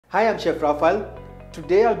Hi, I'm Chef Raphael.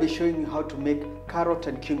 Today I'll be showing you how to make carrot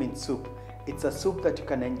and cumin soup. It's a soup that you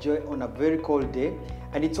can enjoy on a very cold day,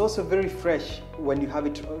 and it's also very fresh when you have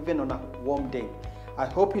it even on a warm day. I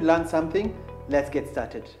hope you learned something. Let's get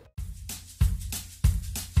started.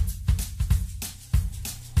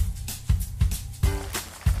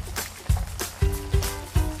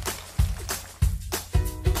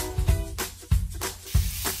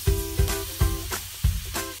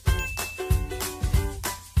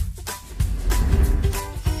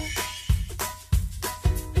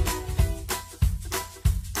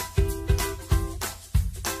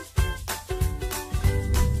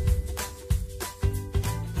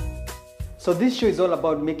 So this show is all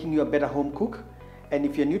about making you a better home cook, and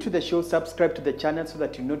if you're new to the show, subscribe to the channel so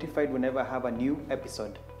that you're notified whenever I have a new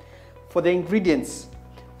episode. For the ingredients,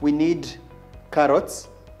 we need carrots,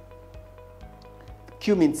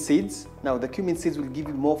 cumin seeds. Now the cumin seeds will give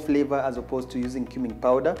you more flavor as opposed to using cumin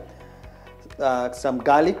powder. Some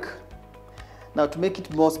garlic. Now to make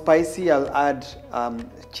it more spicy, I'll add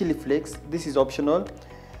chili flakes. This is optional.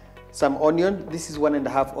 Some onion. This is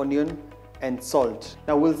 1.5 onion, and salt.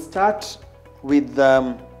 Now we'll start with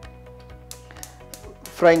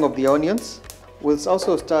frying of the onions. We'll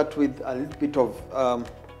also start with a little bit of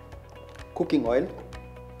cooking oil.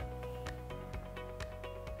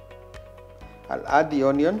 I'll add the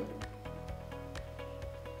onion,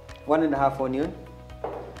 1.5 onion.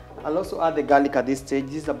 I'll also add the garlic at this stage.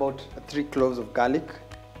 This is about 3 cloves of garlic.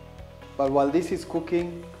 But while this is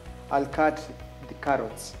cooking, I'll cut the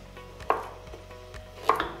carrots.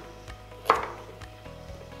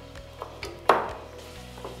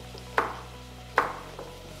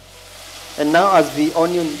 And now as the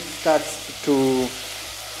onion starts to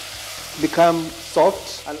become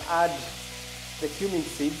soft, I'll add the cumin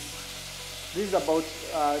seeds. This is about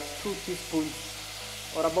 2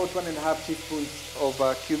 teaspoons or about 1.5 teaspoons of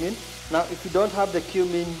cumin. Now if you don't have the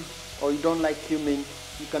cumin or you don't like cumin,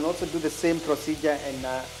 you can also do the same procedure and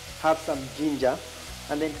have some ginger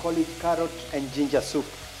and then call it carrot and ginger soup.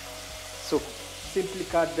 So simply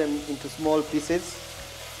cut them into small pieces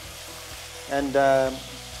and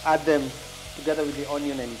add them together with the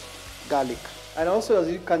onion and garlic. And also,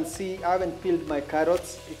 as you can see, I haven't peeled my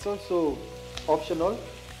carrots. It's also optional,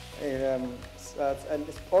 and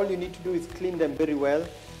all you need to do is clean them very well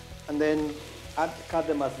and then cut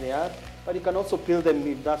them as they are, but you can also peel them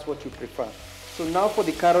if that's what you prefer. So now for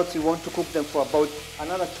the carrots, you want to cook them for about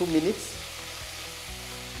another 2 minutes.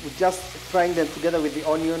 We're just frying them together with the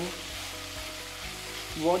onion.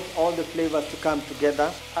 You want all the flavors to come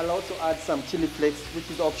together. I'll also add some chili flakes,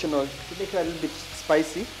 which is optional, to make it a little bit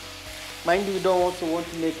spicy. Mind you, we don't also want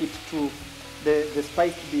to make it too, the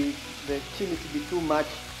spice to be, the chili to be too much,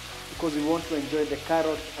 because we want to enjoy the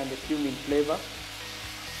carrot and the cumin flavor.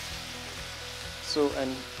 So,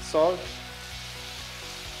 and salt.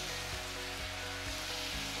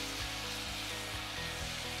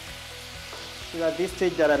 So at this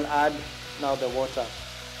stage that I'll add now the water.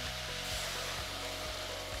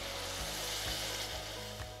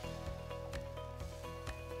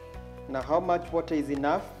 Now how much water is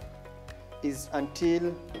enough is until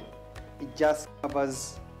it just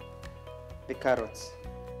covers the carrots.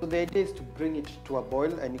 So the idea is to bring it to a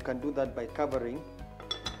boil, and you can do that by covering.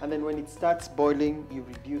 And then when it starts boiling, you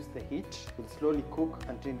reduce the heat. It will slowly cook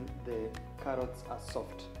until the carrots are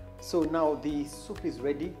soft. So now the soup is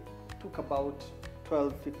ready. It took about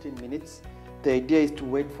 12-15 minutes. The idea is to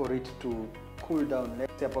wait for it to cool down,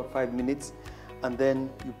 let's say about 5 minutes, and then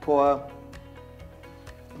you pour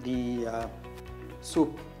the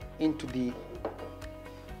soup into the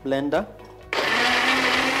blender.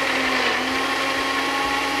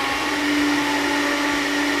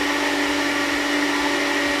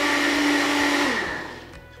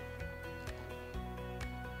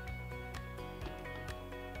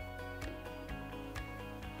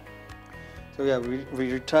 So yeah,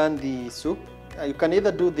 we return the soup. You can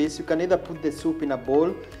either do this, you can either put the soup in a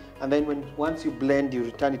bowl, and then once you blend, you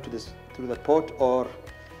return it to the pot, or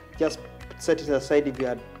just set it aside if you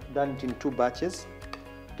had done it in 2 batches.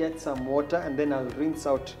 Get some water, and then I'll rinse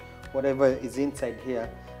out whatever is inside here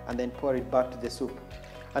and then pour it back to the soup.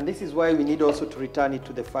 And this is why we need also to return it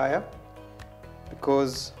to the fire,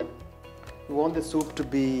 because we want the soup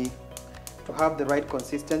to have the right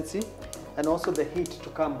consistency and also the heat to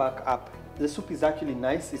come back up. The soup is actually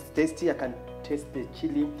nice, it's tasty. I can taste the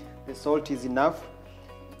chili, the salt is enough.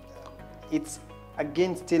 It's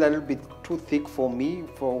again still a little bit too thick for me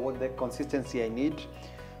for what the consistency I need.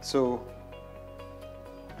 So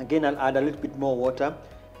again, I'll add a little bit more water,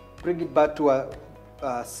 bring it back to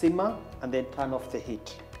a simmer, and then turn off the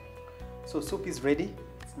heat. So soup is ready.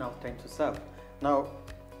 It's now time to serve. Now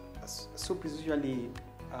soup is usually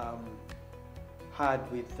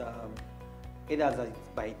had with either as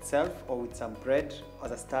by itself or with some bread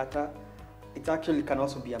as a starter. It actually can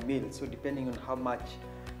also be a meal, so depending on how much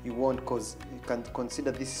you want, because you can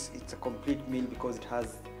consider this it's a complete meal because it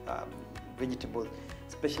has vegetables,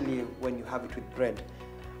 especially when you have it with bread.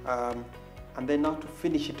 And then now to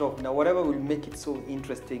finish it off, now whatever will make it so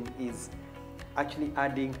interesting is actually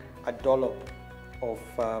adding a dollop of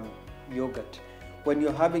yogurt. When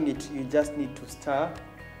you're having it, you just need to stir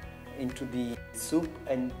into the soup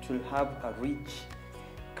and it will have a rich,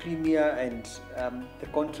 creamier, and the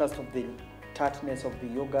contrast of the tartness of the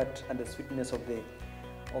yogurt and the sweetness of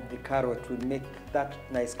the carrot will make that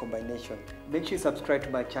nice combination. Make sure you subscribe to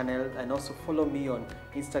my channel and also follow me on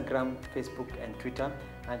Instagram, Facebook and Twitter.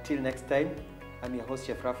 Until next time, I'm your host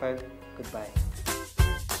Chef Raphael. Goodbye.